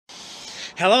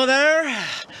Hello there,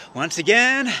 once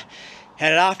again,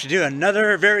 headed off to do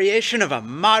another variation of a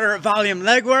moderate volume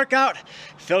leg workout.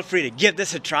 Feel free to give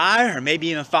this a try or maybe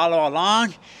even follow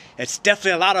along. It's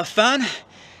definitely a lot of fun,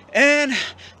 and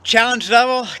challenge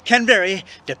level can vary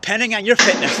depending on your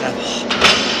fitness level.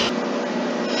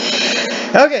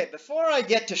 Okay, before I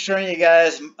get to showing you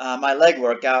guys my leg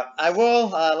workout, I will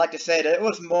like to say that it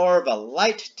was more of a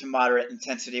light to moderate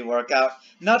intensity workout,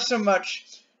 not so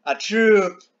much a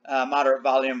true moderate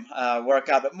volume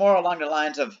workout, but more along the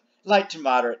lines of light to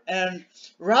moderate. And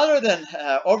rather than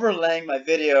overlaying my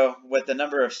video with the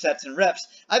number of sets and reps,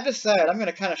 I've decided I'm going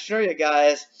to kind of show you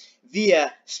guys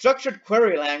via structured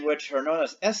query language, or known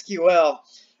as SQL,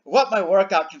 what my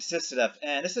workout consisted of.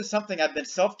 And this is something I've been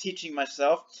self-teaching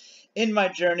myself in my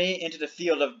journey into the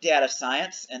field of data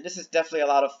science, and this is definitely a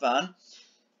lot of fun.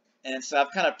 And so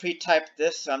I've kind of pre-typed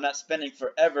this so I'm not spending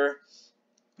forever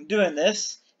doing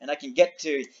this, and I can get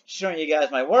to showing you guys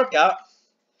my workout.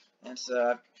 And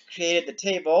so I've created the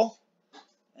table,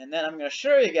 and then I'm going to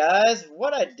show you guys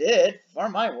what I did for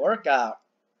my workout.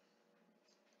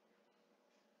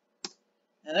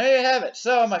 And there you have it.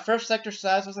 So my first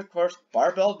exercise was, of course,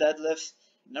 barbell deadlifts.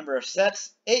 Number of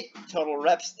sets, 8. Total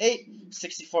reps, 8.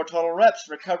 64 total reps.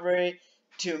 Recovery,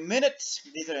 2 minutes.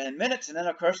 These are in minutes. And then,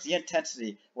 of course, the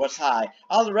intensity was high.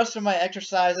 All the rest of my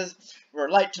exercises were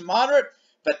light to moderate.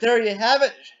 But there you have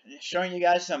it, showing you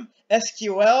guys some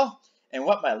SQL and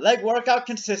what my leg workout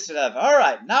consisted of. All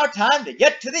right, now time to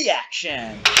get to the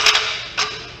action.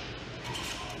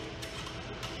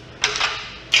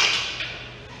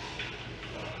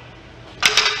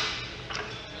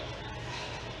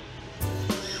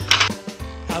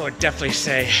 I would definitely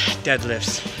say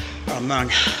deadlifts are among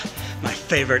my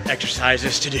favorite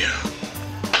exercises to do.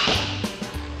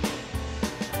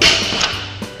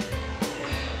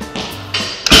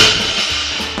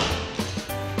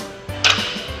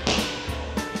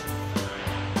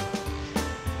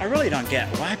 I really don't get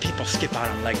why people skip out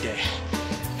on leg day.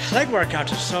 Leg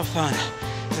workouts are so fun.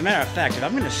 As a matter of fact, if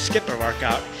I'm going to skip a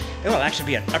workout, it will actually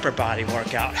be an upper body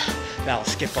workout that I'll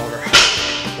skip over.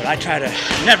 But I try to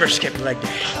never skip leg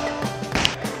day.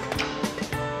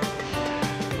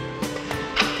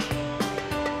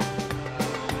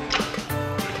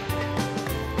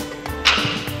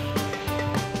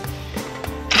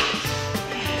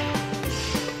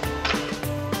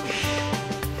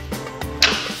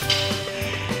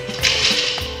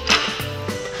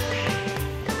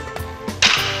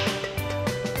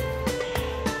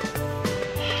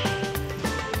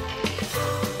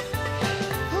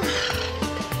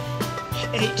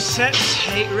 Eight sets,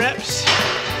 8 reps,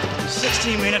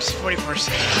 16 minutes, 44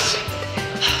 seconds.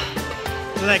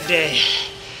 Leg day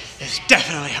is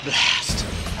definitely a blast.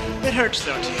 It hurts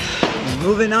though too.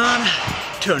 Moving on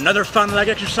to another fun leg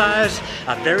exercise,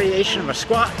 a variation of a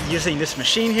squat using this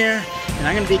machine here. And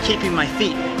I'm going to be keeping my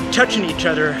feet touching each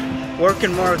other,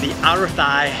 working more of the outer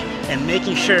thigh and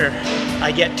making sure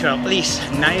I get to at least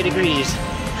 90 degrees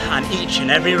on each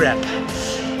and every rep.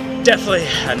 Definitely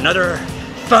another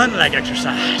fun leg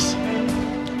exercise.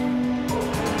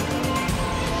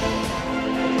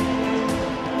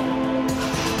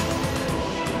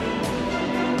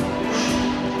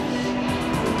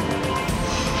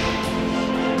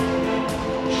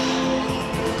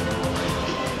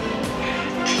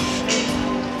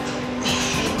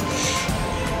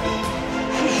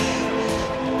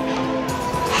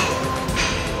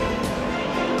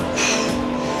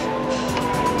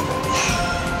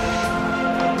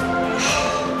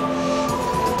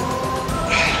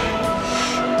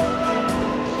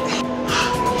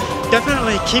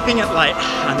 Definitely keeping it light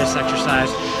on this exercise.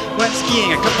 Went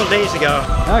skiing a couple days ago.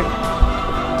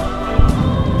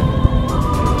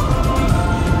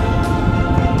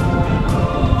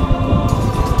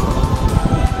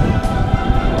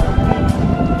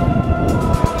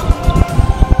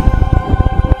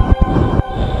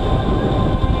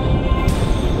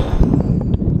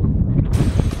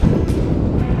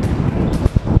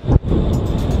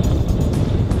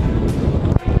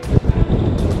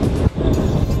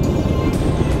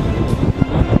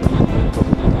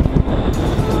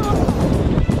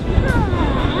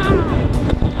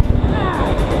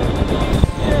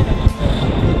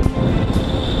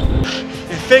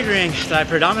 Figuring that I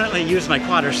predominantly use my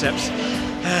quadriceps.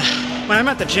 When I'm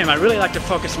at the gym, I really like to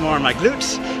focus more on my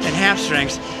glutes and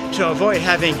hamstrings to avoid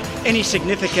having any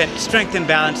significant strength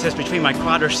imbalances between my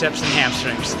quadriceps and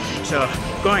hamstrings. So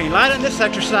going light on this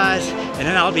exercise, and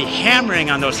then I'll be hammering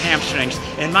on those hamstrings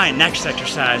in my next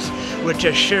exercise, which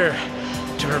is sure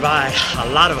to provide a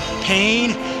lot of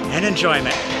pain and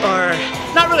enjoyment. Or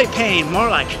not really pain, more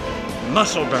like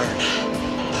muscle burn.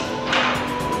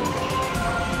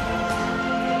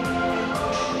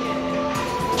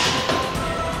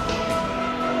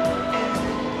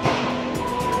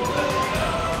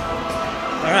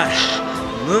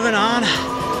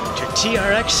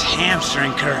 Trx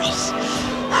Hamstring Curls.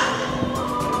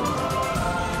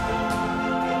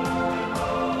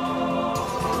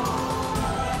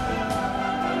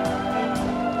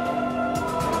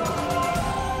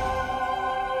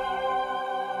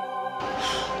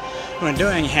 When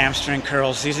doing hamstring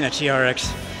curls using a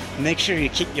TRX, make sure you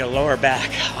keep your lower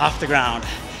back off the ground.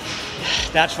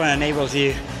 That's what enables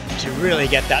you to really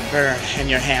get that burn in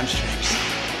your hamstrings.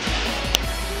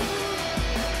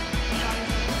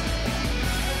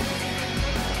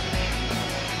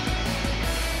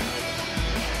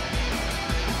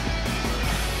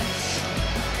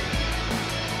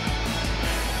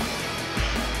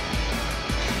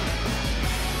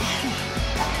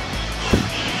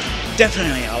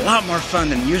 Definitely a lot more fun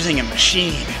than using a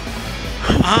machine.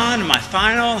 On my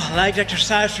final leg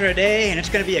exercise for a day, and it's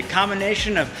going to be a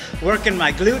combination of working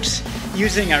my glutes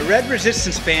using a red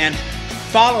resistance band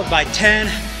followed by 10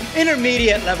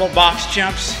 intermediate level box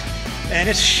jumps, and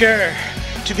it's sure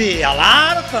to be a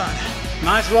lot of fun.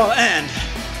 Might as well end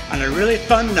on a really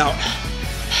fun note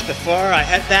before I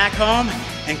head back home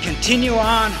and continue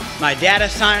on my data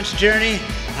science journey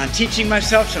on teaching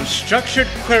myself some structured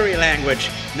query language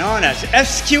known as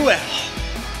SQL.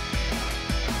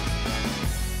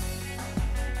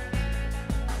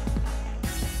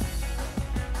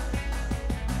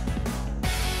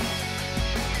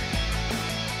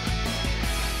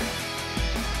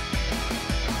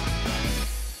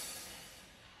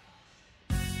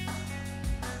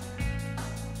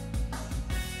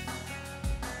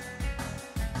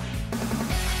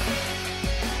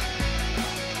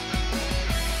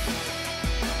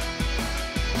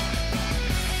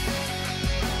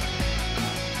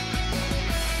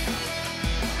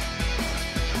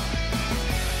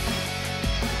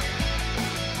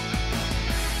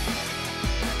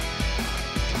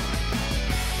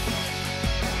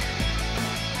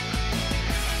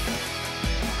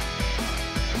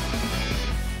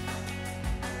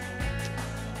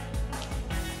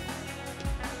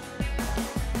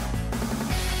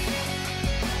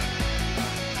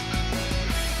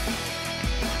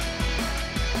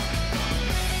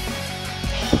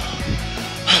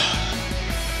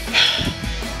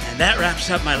 That wraps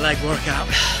up my leg workout.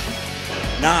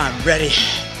 Now I'm ready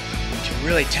to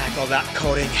really tackle that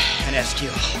coding and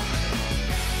SQL.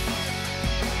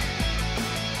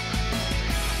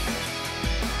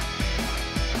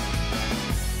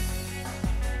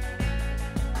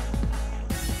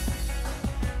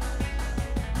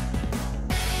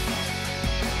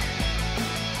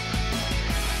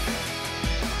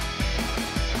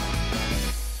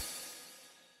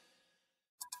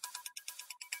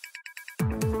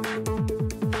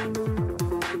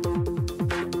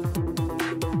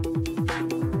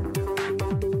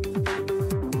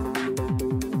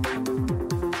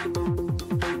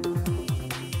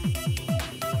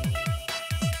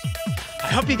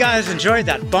 I hope you guys enjoyed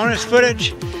that bonus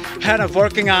footage kind of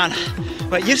working on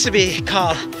what used to be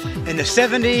called in the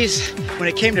 70s when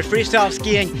it came to freestyle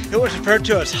skiing, it was referred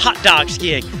to as hot dog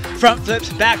skiing. Front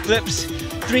flips, back flips,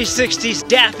 360s,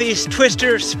 daffies,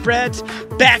 twisters, spreads,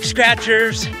 back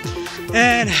scratchers,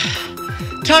 and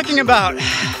talking about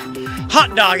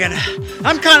hot dogging,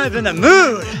 I'm kind of in the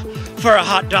mood for a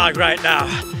hot dog right now.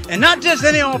 And not just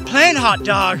any old plain hot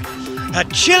dog, a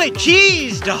chili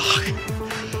cheese dog.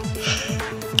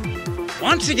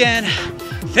 Once again,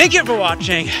 thank you for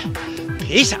watching.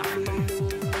 Peace out.